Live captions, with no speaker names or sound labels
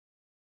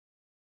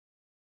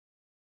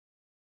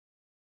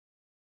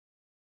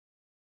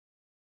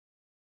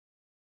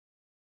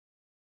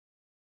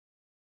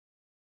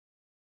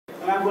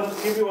I'm going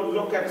to give you a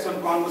look at some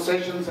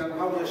conversations and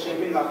how they're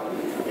shaping up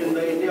in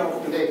the India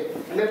of today.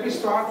 And let me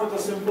start with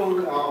a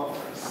simple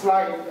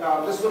slide.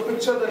 This is a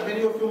picture that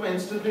many of you may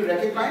instantly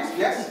recognize.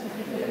 Yes?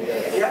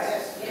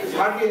 Yes? There's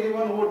hardly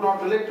anyone who would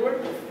not relate to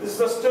it. This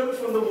is a still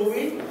from the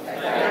movie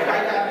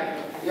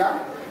Titanic.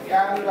 Yeah?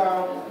 And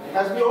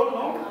as we all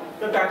know,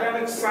 the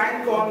Titanic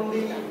sank on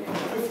the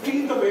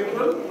 15th of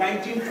April,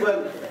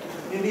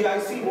 1912 in the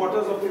icy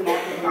waters of the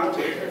North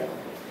Atlantic.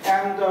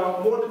 And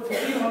more than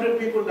 1,500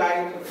 people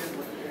died.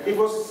 It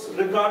was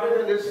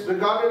regarded as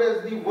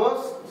the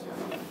worst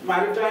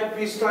maritime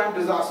peacetime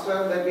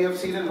disaster that we have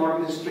seen in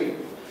modern history.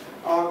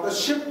 The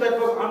ship that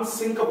was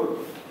unsinkable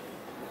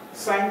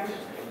sank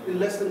in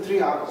less than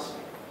 3 hours.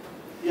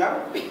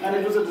 Yeah? And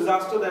it was a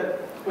disaster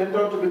that went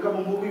on to become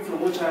a movie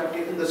from which I have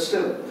taken the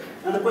still.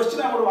 And the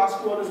question I want to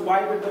ask you all is,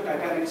 why did the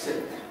Titanic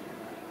sink?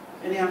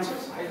 Any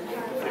answers?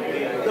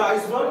 The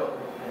iceberg?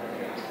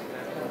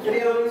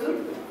 Any other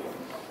reason?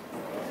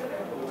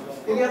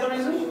 Any other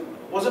reason?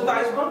 Was it the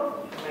iceberg?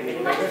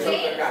 Too much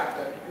weight.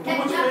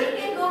 Nothing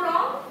can go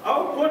wrong.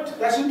 Oh, good.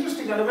 That's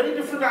interesting, and a very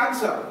different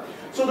answer.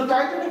 So the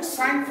Titanic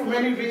sank for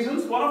many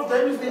reasons. One of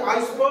them is the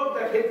iceberg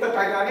that hit the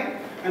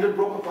Titanic and it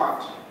broke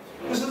apart.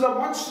 This is a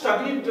much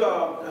studied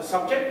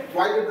subject.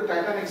 Why did the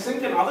Titanic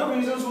sink? And other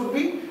reasons would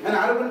be an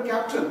arrogant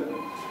captain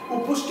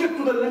who pushed it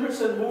to the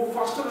limits and moved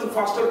faster and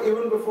faster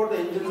even before the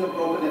engines had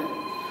broken in.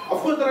 Of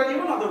course, there are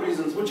even other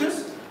reasons, which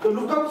is the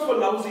lookouts were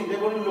lousy. They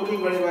weren't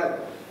looking very well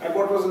at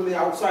what was in the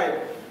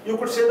outside. You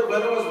could say the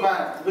weather was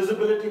bad,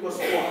 visibility was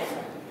poor.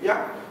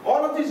 Yeah?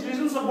 All of these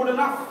reasons are good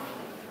enough.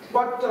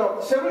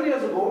 But several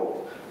years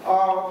ago,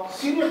 a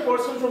senior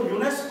person from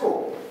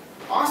UNESCO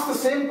asked the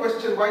same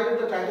question, why did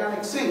the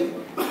Titanic sink?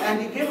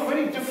 And he gave a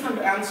very different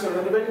answer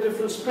and a very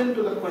different spin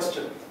to the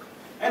question.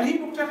 And he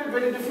looked at it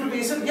very differently.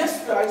 He said,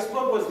 yes, the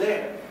iceberg was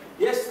there.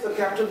 Yes, the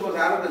captain was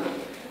arrogant.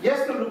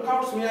 Yes, the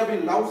lookouts may have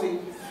been lousy.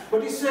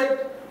 But he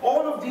said,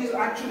 all of these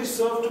actually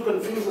served to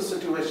confuse the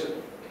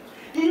situation.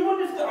 Even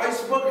if the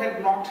iceberg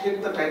had not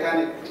hit the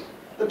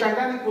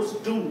Titanic was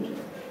doomed.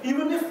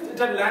 Even if it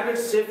had landed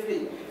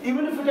safely,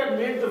 even if it had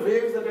made the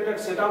waves that it had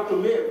set out to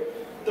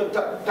make, the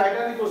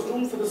Titanic was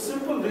doomed for the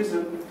simple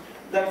reason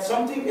that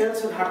something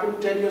else had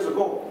happened 10 years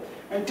ago.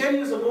 And 10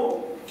 years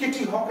ago,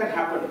 Kitty Hawk had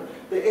happened.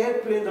 The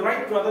airplane, the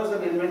Wright brothers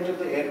had invented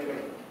the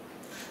airplane.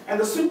 And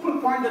the simple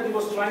point that he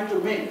was trying to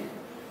make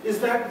is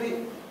that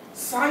the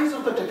size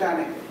of the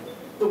Titanic,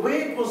 the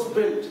way it was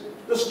built,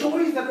 the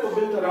stories that were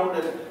built around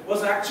it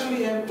was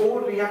actually an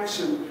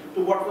overreaction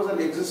to what was an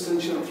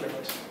existential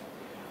threat.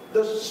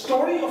 The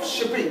story of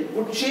shipping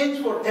would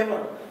change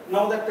forever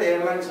now that the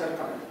airlines had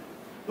come in.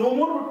 No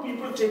more would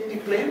people take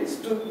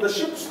the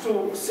ships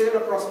to sail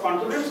across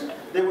continents,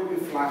 they would be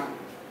flying.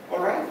 All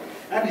right?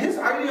 And his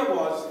idea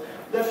was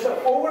that the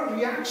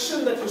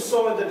overreaction that you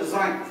saw in the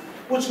design,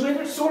 which made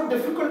it so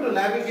difficult to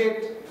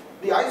navigate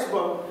the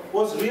iceberg,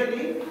 was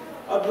really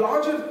a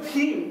larger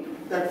theme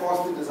that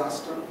caused the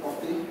disaster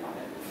of the...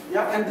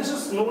 Yeah, and this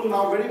is known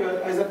now very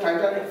well as the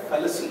Titanic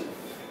fallacy.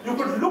 You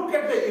could look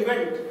at the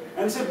event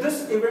and say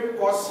this event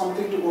caused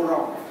something to go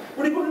wrong.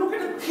 But you could look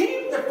at a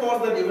theme that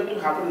caused that event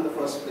to happen in the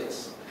first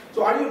place.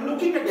 So are you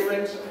looking at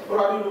events or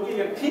are you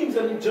looking at themes?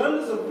 And in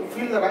journalism, the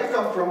field that I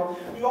come from,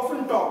 we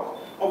often talk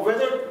of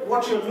whether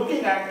what you're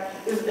looking at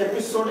is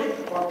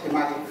episodic or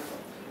thematic.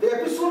 The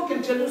episode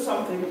can tell you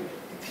something,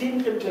 the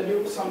theme can tell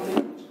you something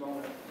much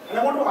longer. And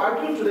I want to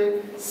argue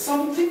today,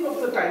 something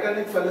of the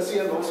Titanic fallacy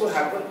has also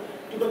happened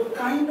to the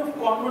kind of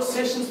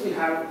conversations we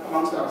have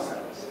amongst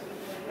ourselves.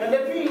 And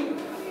let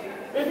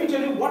me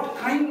tell you what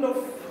kind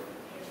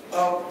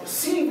of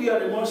scene we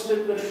are immersed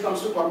in when it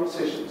comes to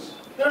conversations.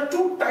 There are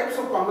two types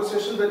of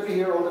conversations that we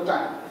hear all the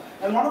time.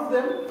 And one of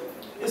them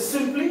is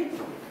simply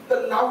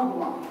the loud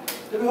one.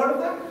 Have you heard of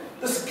that?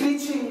 The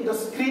screeching, the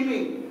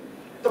screaming,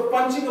 the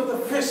punching of the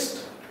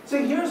fist.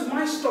 Saying, here's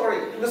my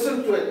story,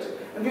 listen to it.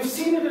 And we've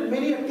seen it in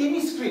many a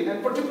TV screen,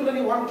 and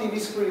particularly one TV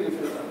screen, if you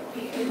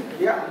remember.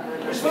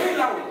 Yeah, it's very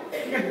loud.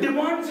 It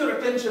demands your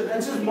attention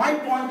and says, my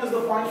point is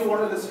the point you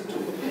want to listen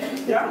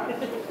to. Yeah?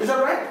 Is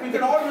that right? We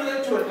can all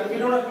relate to it, and we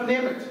don't have to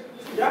name it.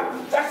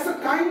 Yeah? That's the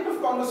kind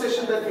of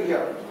conversation that we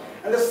hear.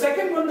 And the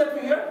second one that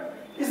we hear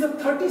is the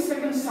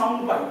 30-second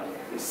soundbite.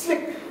 It's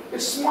slick,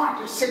 it's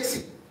smart, it's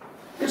sexy.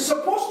 It's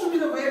supposed to be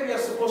the way we are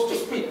supposed to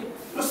speak.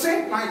 You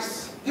say it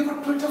nice. Give a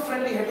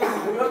Twitter-friendly headline.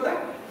 Have you heard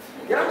that?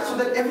 Yeah, so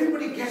that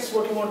everybody gets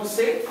what you want to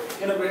say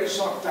in a very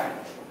short time.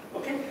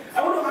 Okay?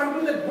 I want to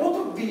argue that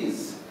both of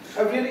these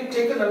have really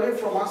taken away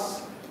from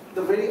us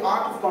the very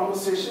art of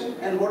conversation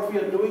and what we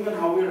are doing and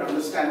how we are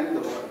understanding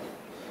the world.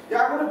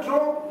 Yeah, I want to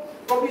draw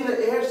probably the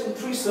air some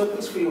three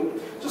circles for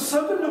you. So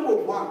circle number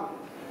one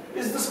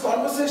is this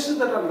conversation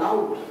that are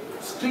loud,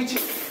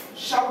 screeching,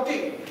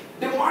 shouting,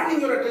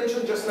 demanding your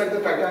attention just like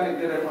the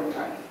Titanic did at one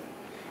time.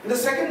 And the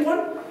second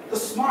one, the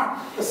smart,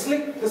 the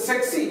slick, the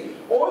sexy,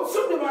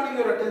 also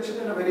demanding your attention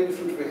in a very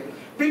different way.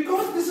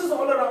 Because this is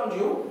all around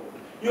you,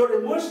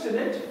 you're immersed in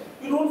it,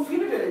 you don't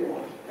feel it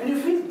anymore. And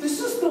you feel this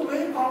is the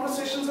way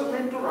conversations are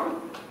meant to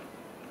run.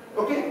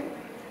 Okay?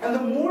 And the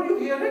more you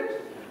hear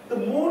it, the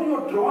more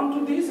you're drawn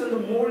to these and the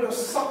more you're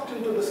sucked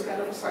into this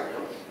kind of a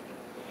cycle.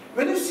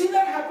 When you see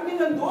that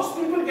happening and those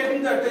people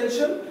getting the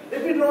attention,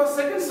 let me draw a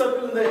second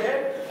circle in their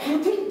head,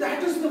 you think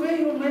that is the way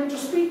you're meant to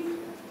speak.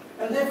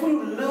 And therefore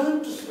you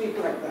learn to speak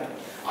like that.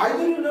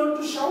 Either you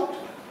learn to shout,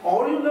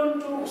 or you learn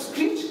to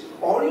screech,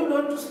 or you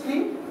learn to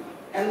scream,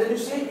 and then you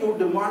say you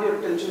demand your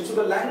attention. So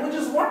the language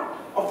is what?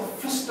 Of the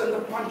fist and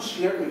the punch,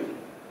 hear me.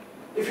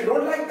 If you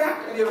don't like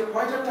that and you're a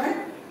quieter type,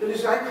 then you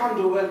say, I can't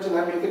do well till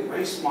I make it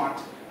very smart.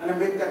 And I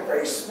make that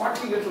very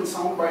smarty little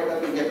sound bite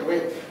that will get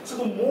away. So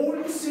the more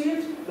you see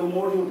it, the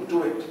more you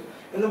do it.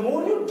 And the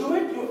more you do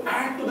it, you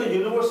add to the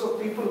universe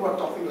of people who are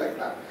talking like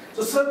that.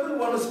 So circle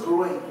 1 is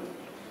growing.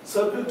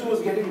 Circle 2 is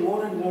getting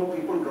more and more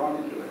people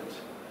drawn into it.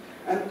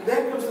 And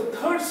there comes the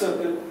third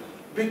circle.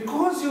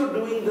 Because you're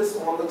doing this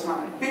all the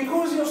time,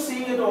 because you're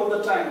seeing it all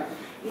the time,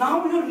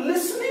 now you're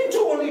listening to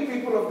only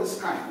people of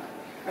this kind.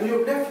 And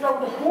you've left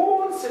out a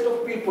whole set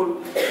of people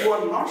who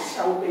are not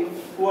shouting,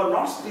 who are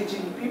not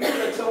teaching, people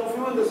like some of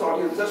you in this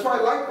audience. That's why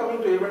I like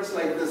coming to events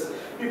like this.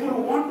 People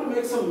who want to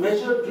make some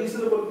measured,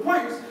 reasonable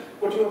points,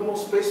 but you have no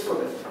space for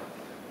them.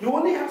 You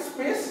only have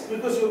space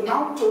because you've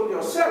now told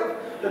yourself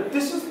that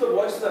this is the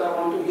voice that I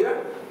want to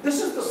hear,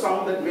 this is the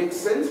sound that makes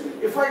sense.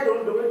 If I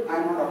don't do it,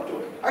 I'm not up to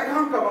it. I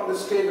can't come on the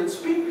stage and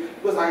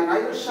speak because I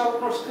neither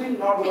shout nor scream,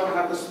 nor do I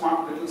have the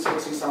smart little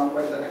sexy sound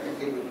bite that I can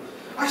give you.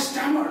 I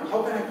stammer,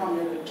 how can I come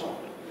here and talk?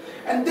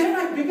 And then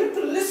I begin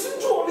to listen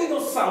to only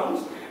those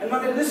sounds, and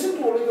when I listen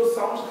to only those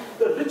sounds,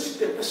 the rich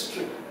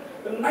tapestry,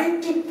 the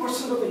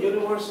 90% of the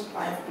universe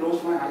I have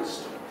closed my eyes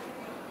to.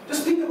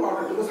 Just think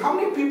about it, because how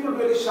many people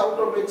really shout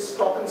or make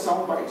talk and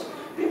sound bites?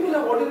 People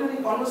have ordinary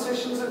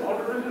conversations and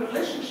ordinary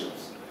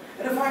relationships.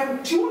 And if I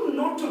am tuned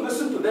not to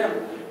listen to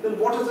them, then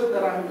what is it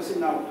that I am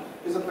missing out?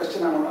 Is a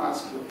question I want to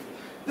ask you.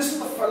 This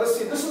is a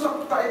fallacy. This is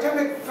a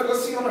Titanic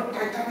fallacy on a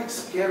Titanic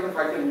scale, if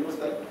I can use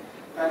that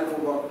kind of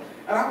a word.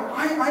 And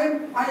I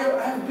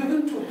have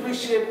begun to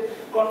appreciate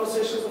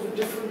conversations of a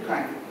different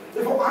kind.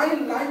 Therefore, I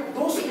like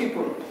those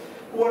people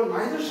who are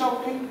neither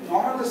shouting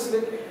nor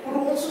listening, but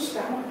who also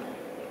stammer.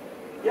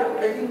 Yeah,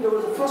 I think there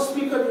was the first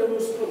speaker here who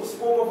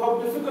spoke of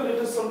how difficult it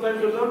is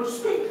sometimes to learn to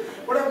speak.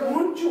 But I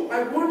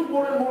want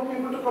more and more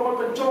people to come up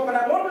and talk, and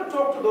I want to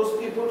talk to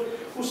those people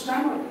who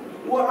stammer,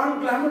 who are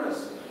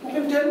unglamorous, who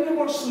can tell me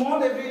about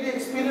small everyday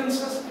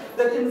experiences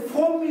that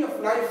inform me of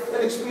life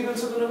and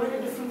experiences in a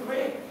very different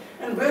way.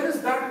 And where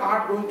is that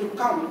art going to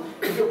come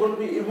if you're going to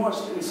be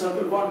immersed in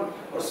circle 1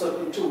 or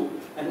circle 2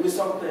 and miss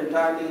out the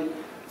entirely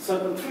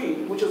circle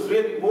 3, which is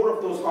really more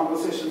of those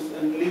conversations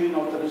and leaving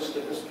out the rich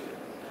tapestry.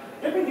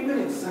 Let me give you an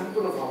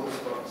example of how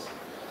this works.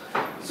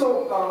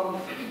 So,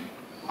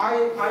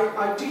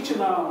 I teach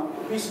in a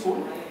B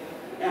school,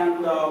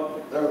 and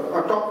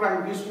a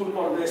top-ranked B school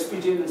called the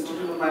SPJ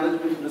Institute of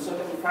Management and Research.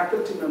 I'm a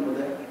faculty member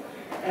there.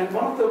 And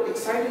one of the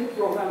exciting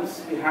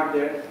programs we have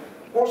there,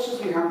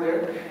 courses we have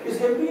there, is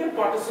MBA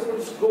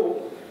participants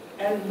go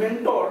and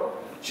mentor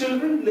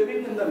children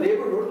living in the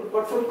neighborhood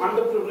but from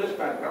underprivileged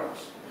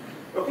backgrounds.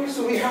 Okay,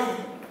 so we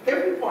have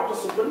every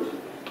participant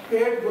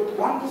paired with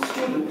one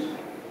student,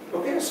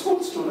 okay, a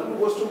school student who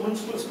goes to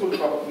municipal school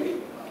probably,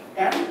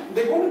 and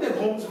they go to their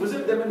homes,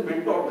 visit them and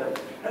mentor them.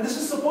 And this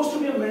is supposed to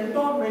be a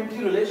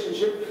mentor-mentee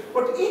relationship,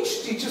 but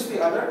each teaches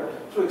the other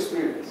through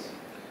experience.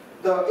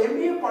 The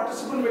MBA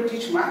participant will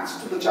teach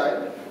maths to the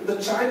child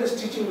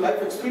is teaching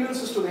life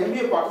experiences to the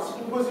MBA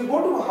participant, because you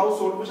go to a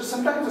household which is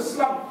sometimes a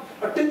slum,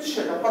 a tin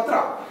shed, a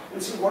patra,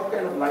 and see what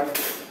kind of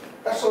life.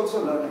 That's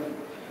also learning.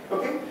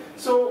 Okay?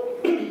 So,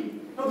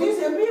 now these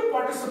MBA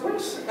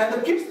participants and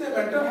the kids they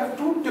mentor have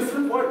two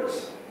different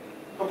worlds.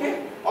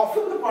 Okay?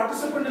 Often the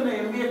participant in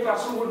an MBA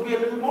classroom would be a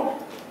little more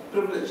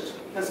privileged,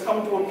 has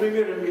come to a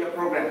premier MBA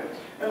program.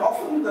 And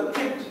often the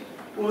kid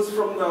who is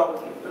from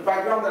the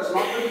background that's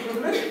not very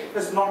privileged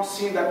has not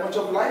seen that much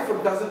of life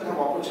or doesn't have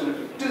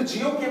opportunity. Till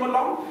Jio came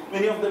along,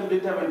 many of them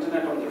didn't have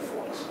internet on their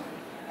phones.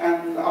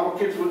 And our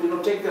kids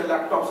would take their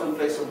laptops and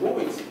play some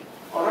movies.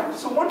 Alright?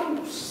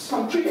 So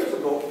some 3 years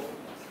ago,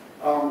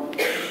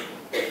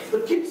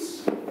 the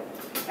kids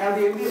and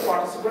the MBA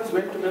participants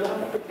went together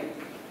on a picnic.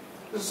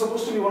 This is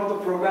supposed to be one of the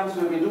programs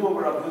where we do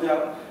over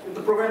Abhyudaya.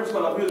 The program is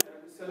called Abhyudaya,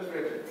 we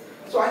celebrate it.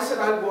 So I said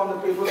I'll go on the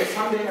picnic. It was a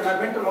Sunday and I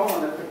went along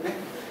on that picnic.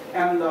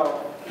 And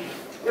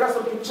there are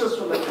some pictures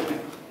from that picnic.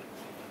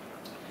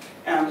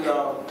 And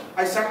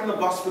I sat in the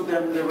bus with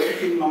them. They were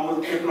eating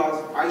normal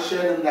keblas. I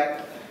shared in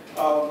that.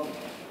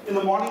 In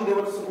the morning they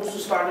were supposed to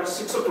start at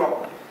 6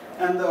 o'clock.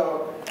 And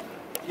the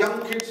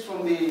young kids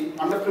from the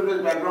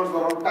underprivileged backgrounds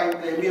were on time.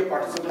 The MBA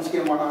participants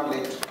came 1 hour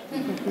late.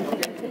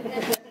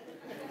 Okay?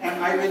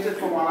 And I waited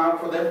for 1 hour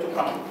for them to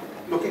come,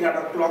 looking at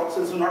our clock,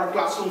 since it's not a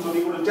classroom, so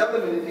we couldn't tell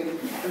them anything.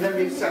 And then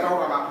we set out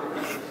on our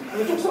picnic. And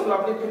we took some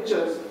lovely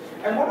pictures.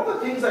 And one of the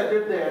things I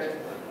did there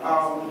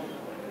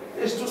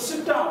is to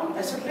sit down.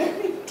 I said,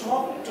 let me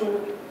talk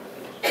to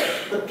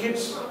the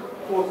kids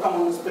who have come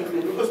on this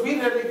picnic, because we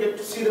rarely get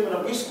to see them in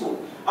a B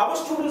school. Our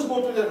students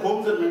go to their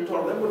homes and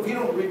mentor them, but we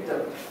don't meet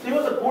them. So it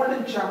was a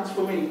golden chance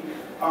for me.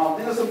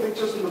 These are some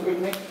pictures from the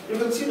picnic. You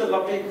can see the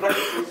lovely bright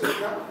faces,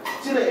 yeah?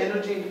 See the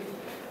energy.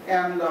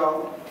 And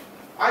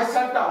I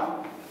sat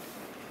down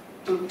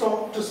to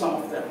talk to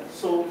some of them.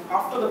 So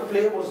after the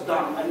play was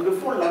done and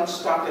before lunch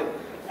started,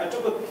 I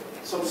took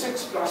some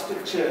 6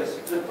 plastic chairs,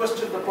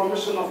 requested the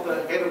permission of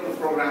the head of the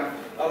program,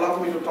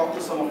 allowed me to talk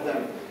to some of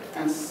them,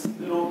 and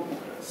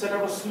set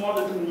up a small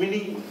little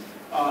mini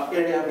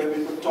area where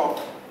we could talk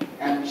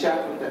and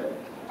chat with them.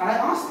 And I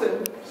asked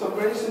them some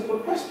very simple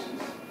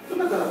questions. Look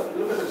at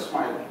the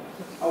smile,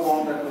 how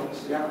warm that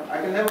looks. Yeah, I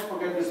can never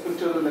forget this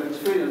picture and that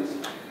experience.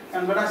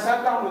 And when I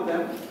sat down with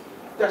them,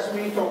 that's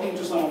me talking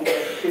to some of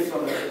the kids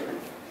on the everything.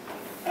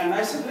 And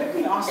I said, let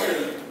me ask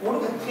them, what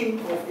do they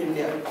think of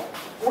India?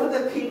 What do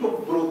they think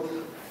of growth?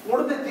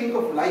 What do they think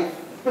of life?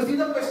 Because these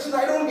are questions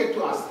I don't get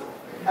to ask them.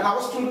 And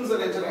our students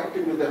are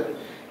interacting with them.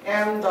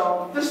 And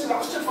this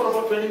lasted for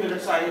about 20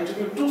 minutes. I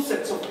interviewed 2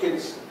 sets of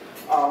kids.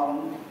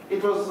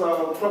 It was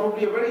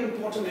probably a very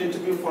important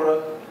interview for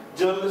a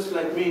journalist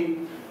like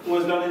me, who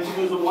has done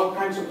interviews of all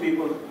kinds of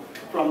people,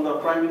 from the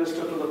Prime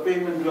Minister to the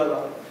pavement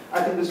dweller.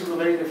 I think this was a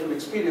very different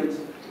experience.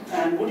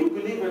 And would you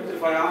believe it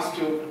if I asked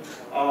you,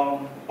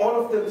 all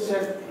of them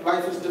said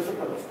life is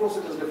difficult. Of course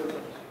it is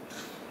difficult.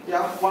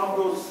 Yeah, one of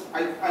those,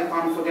 I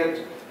can't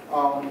forget,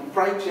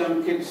 bright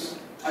young kids,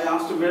 I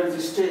asked him where does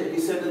he stay. He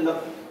said in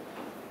the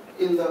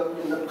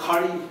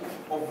Khari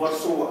of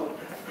Warsaw.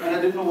 And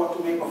I didn't know what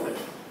to make of it.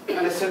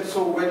 And I said,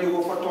 so where do you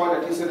go for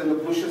toilet? He said, in the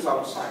bushes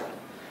outside.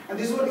 And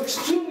these were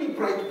extremely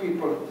bright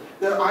people.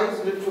 Their eyes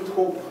lit with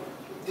hope.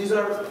 These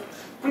are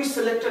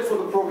pre-selected for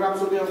the program,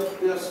 so they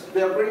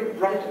are very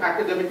bright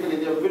academically.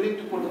 They are willing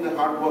to put in their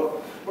hard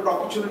work. But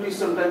opportunities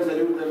sometimes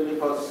elude them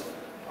because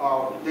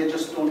they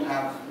just don't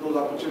have those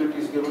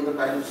opportunities given the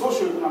kind of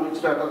socioeconomic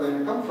strata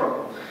they come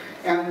from.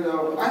 And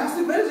I asked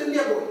them, where is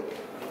India going?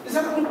 Is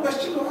that a good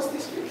question to ask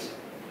these kids?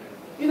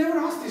 You never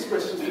ask these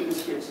questions to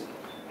these kids.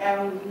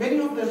 And many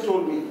of them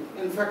told me,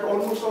 in fact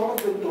almost all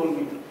of them told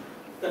me,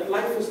 that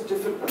life is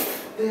difficult.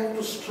 They have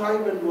to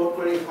strive and work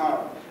very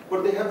hard,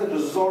 but they have the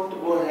resolve to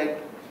go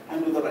ahead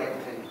and do the right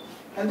thing.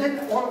 And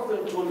then all of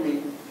them told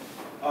me,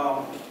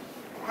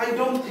 I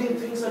don't think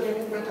things are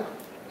getting better.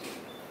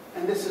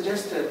 And they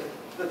suggested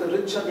that the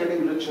rich are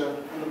getting richer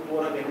and the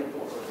poor are getting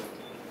poorer.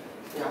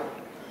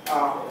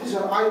 Yeah. These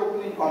are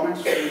eye-opening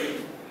comments for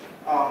me.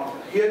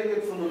 Hearing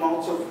it from the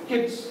mouths of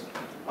kids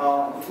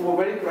who are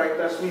very bright,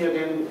 that's me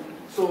again.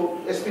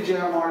 So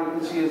SPJMR, you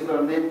can see, is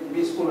the name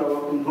B school I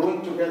work in.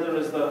 Growing Together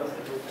is the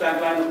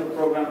tagline of the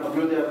program,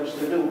 which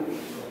they do.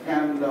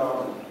 And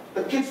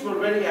the kids were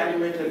very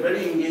animated,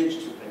 very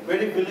engaged,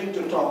 very willing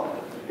to talk.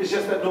 It's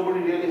just that nobody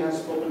really has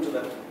spoken to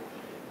them.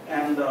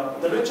 And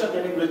the rich are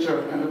getting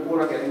richer and the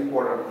poor are getting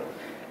poorer.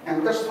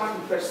 And that's fine,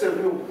 that's their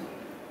view.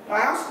 I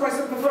asked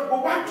myself, before,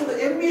 go back to the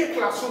MBA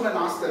classroom and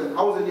ask them,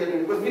 how is India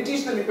doing? Because we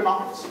teach them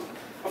economics.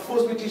 Of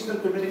course, we teach them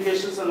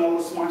communications and all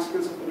the smart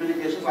skills of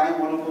communications. I am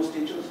one of those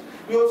teachers.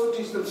 We also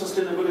teach them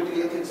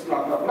sustainability, ethics,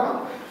 blah, blah,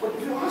 blah. But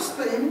if you ask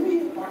the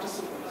MBA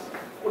participants,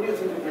 what do you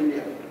think of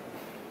India?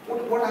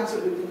 What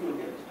answer do you think you'll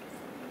get?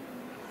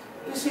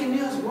 They say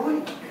India is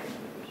growing.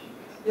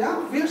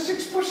 Yeah, we are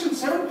 6%,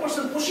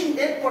 7%, pushing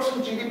 8%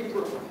 GDP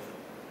growth.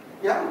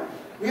 Yeah,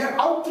 we are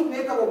out to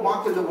make our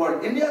mark in the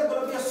world. India is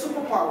going to be a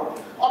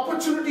superpower.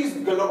 Opportunities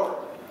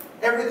galore.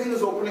 Everything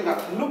is opening up.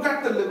 Look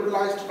at the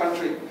liberalized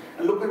country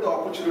and look at the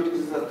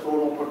opportunities that are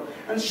thrown open.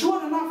 And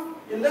sure enough,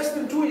 in less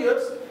than 2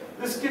 years,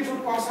 this kid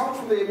would pass out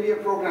from the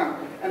MBA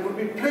program and would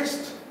be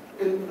placed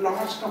in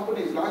large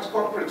companies, large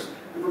corporates,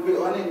 and would be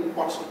earning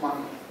lots of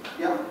money.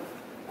 Yeah,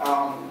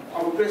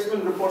 our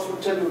placement reports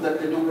would tell you that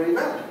they do very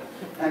well.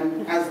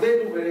 And as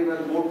they do very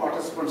well, more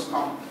participants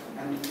come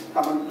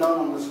and learn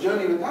on this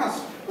journey with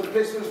us. But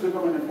placements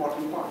become an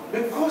important part.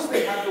 Because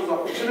they have those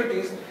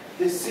opportunities,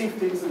 they see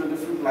things in a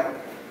different light.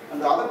 And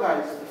the other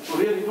guys who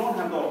really don't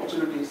have the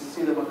opportunities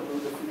see them a little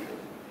differently.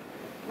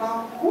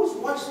 Now, whose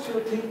voice do you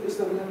think is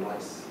the real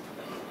voice?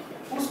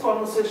 Whose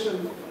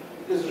conversation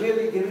is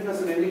really giving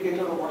us an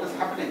indicator of what is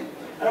happening?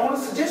 And I want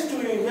to suggest to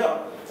you here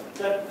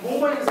that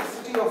Mumbai is a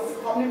city of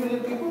how many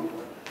million people?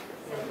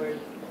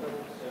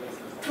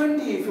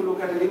 20 if you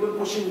look at it, even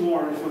pushing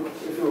more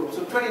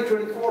so 20,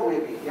 24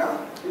 maybe,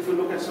 yeah? If you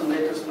look at some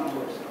latest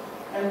numbers.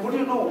 And would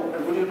you know,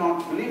 and would you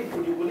not believe,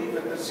 would you believe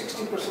that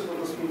 60% of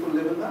those people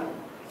live in the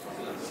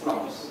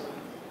slums?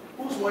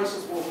 Whose voice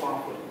is more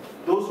powerful?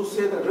 Those who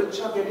say the rich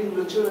are getting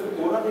richer and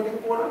poor are getting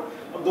poorer?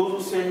 Or those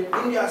who say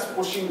India is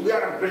pushing, we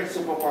are a great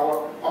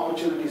superpower,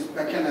 opportunities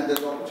beckon and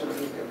there's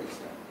opportunities every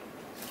step?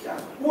 Yeah.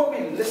 Who are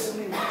we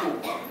listening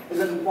to is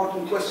an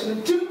important question.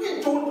 Until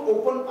we don't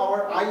open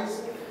our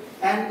eyes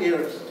and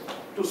ears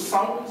to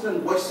sounds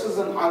and voices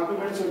and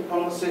arguments and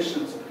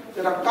conversations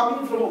that are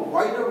coming from a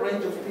wider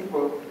range of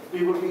people,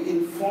 we will be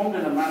informed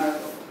in a manner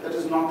that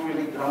is not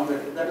really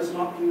grounded, that is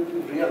not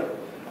really real.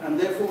 And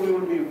therefore we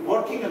will be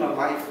working in a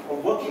life, or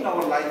working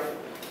our life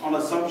on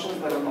assumptions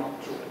that are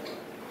not true.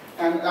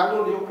 And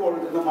Aldo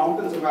Leopold in the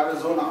mountains of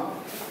Arizona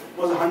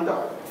was a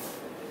hunter.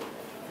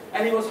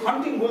 And he was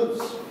hunting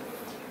wolves.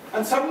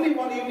 And suddenly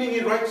one evening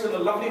he writes in a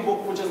lovely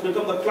book which has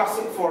become the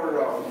classic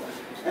for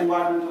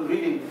environmental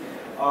reading,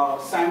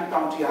 Sand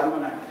County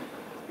Almanac.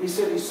 He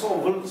said he saw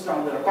wolves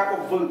down there, a pack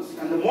of wolves.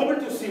 And the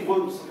moment you see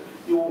wolves,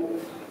 you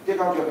take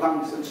out your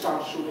guns and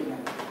start shooting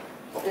them.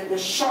 Okay, they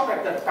shot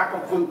at that pack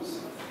of wolves.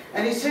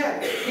 And he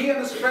said, he and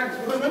his friends,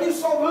 because when you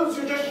saw wolves,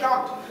 you just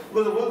shot,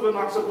 because the wolves were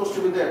not supposed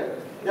to be there.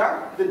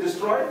 Yeah, they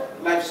destroyed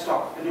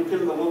livestock, and you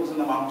kill the wolves in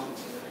the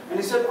mountains. And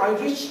he said, I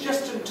reached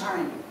just in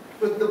time,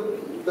 because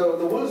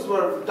the wolves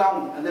were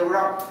down and they were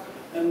up.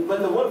 And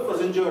when the wolf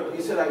was injured,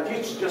 he said, I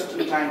reached just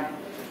in time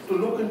to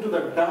look into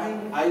the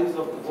dying eyes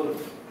of the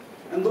wolf.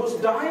 And those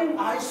dying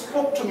eyes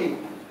spoke to me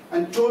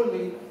and told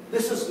me,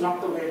 this is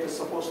not the way it is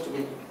supposed to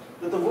be.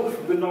 That the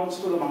wolf belongs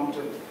to the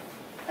mountain.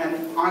 And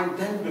I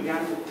then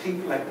began to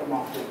think like the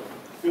mountain.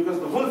 Because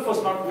the wolf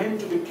was not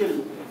meant to be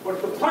killed.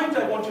 But the point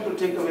I want you to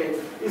take away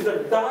is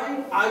the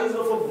dying eyes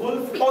of a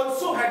wolf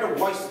also had a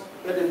voice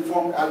that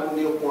informed Alvin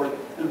Leopold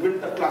and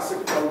built the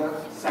classic called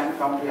the Sand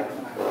Country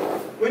Almanac.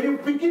 When you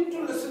begin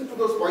to listen to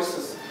those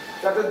voices,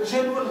 that are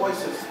genuine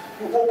voices,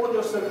 you open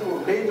yourself to a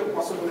range of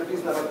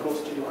possibilities that are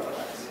close to you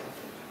otherwise.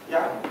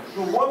 Yeah?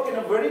 You work in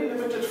a very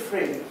limited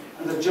frame,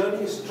 and the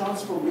journey is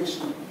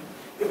transformational.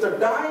 If the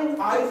dying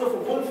eyes of a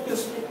wolf can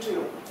speak to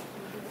you,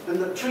 then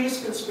the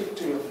trees can speak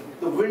to you,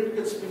 the wind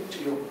can speak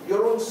to you,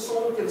 your own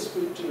soul can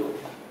speak to you.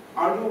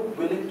 Are you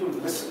willing to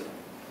listen?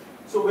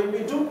 So when we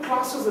do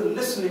classes in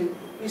listening,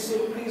 we say,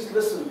 please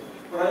listen.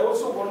 But I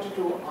also want you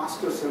to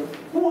ask yourself,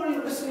 who are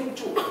you listening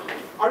to?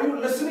 Are you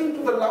listening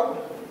to the loud?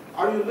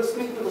 Are you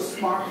listening to the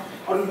smart?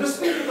 Are you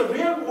listening to the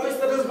real voice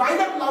that is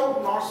neither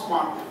loud nor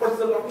smart, but is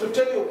allowed to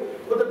tell you,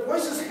 but the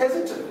voice is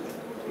hesitant.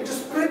 It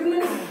is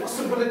pregnant with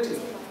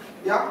possibility.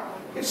 Yeah?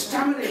 It's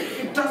stammering.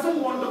 It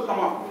doesn't want to come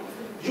up.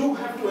 You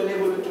have to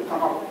enable it to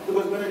come up.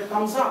 Because when it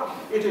comes up,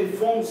 it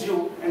informs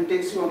you and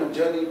takes you on a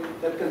journey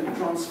that can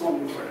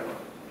transform you forever.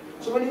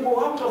 So when you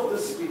go out of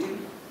this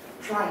meeting,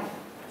 try.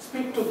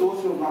 Speak to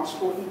those you have not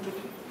spoken to.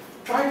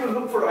 Try to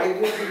look for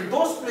ideas in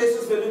those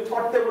places where you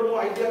thought there were no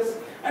ideas.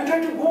 And try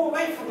to go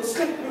away from the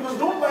slip. Because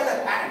don't buy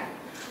that hand.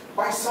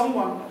 Buy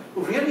someone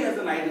who really has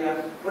an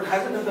idea, but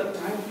hasn't had the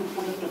time to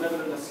put it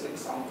together in a slick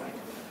soundbite.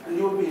 And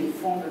you will be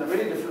informed in a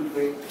very different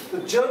way. The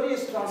journey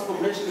is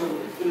transformational.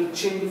 It will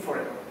change you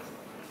forever.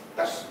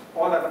 That's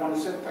all I want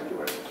to say. Thank you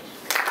very much.